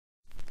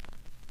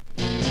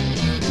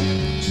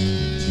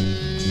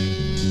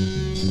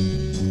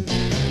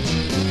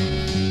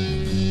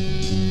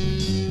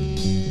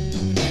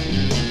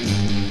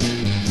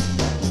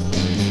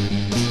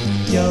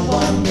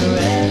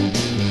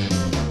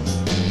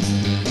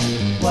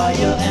While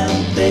your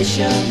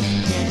ambition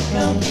can't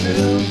come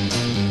true,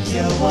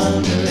 you're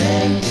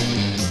wondering,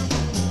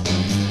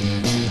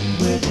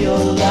 with your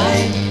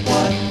life,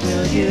 what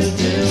will you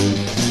do?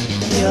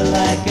 You're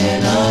like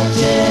an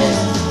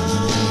artist,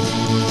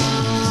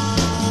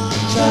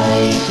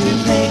 trying to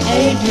paint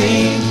a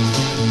dream,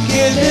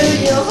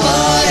 giving your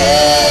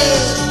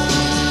hardest,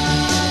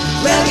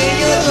 racking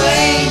your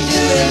brain to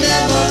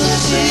remember the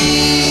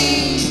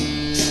scene.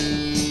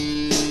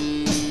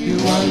 You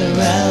wander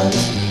around,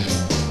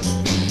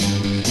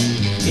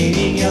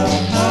 eating your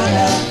heart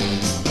out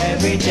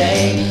every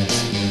day,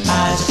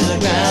 eyes to the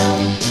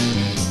ground,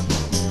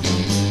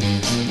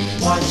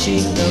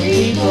 watching the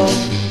people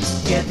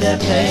get their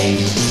pay.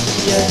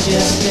 You're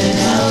just an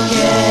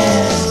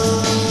outcast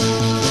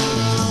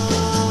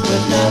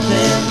with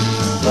nothing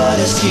but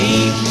a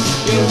scheme.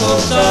 Your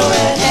hopes are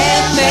at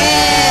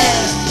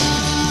half-mast,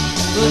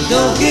 but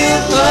don't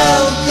give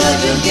up, 'cause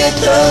you'll get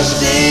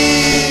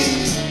thirsty.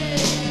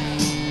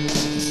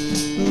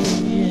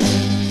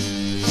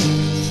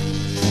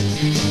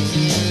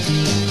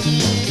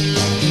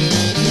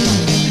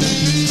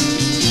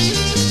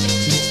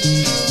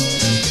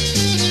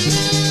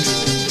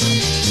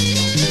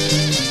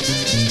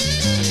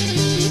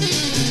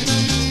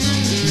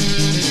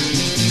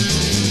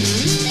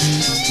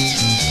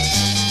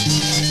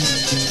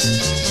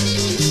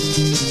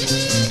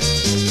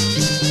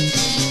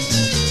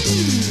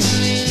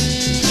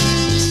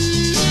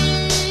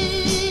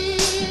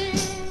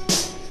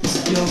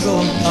 You're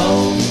going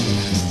home,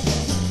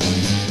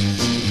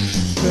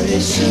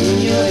 pretty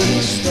soon you're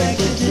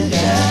expected to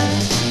die.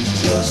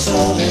 Your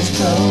soul is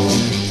cold,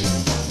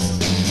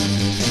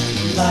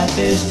 life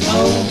is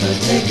over,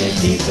 take a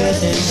deep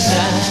breath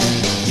inside.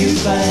 You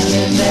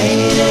finally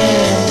made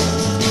it,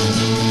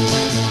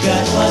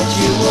 got what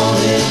you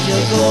wanted,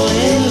 your goal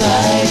in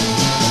life.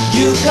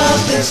 You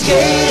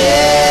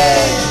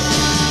confiscated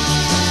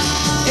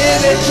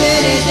every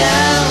penny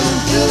down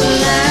to the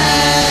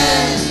line.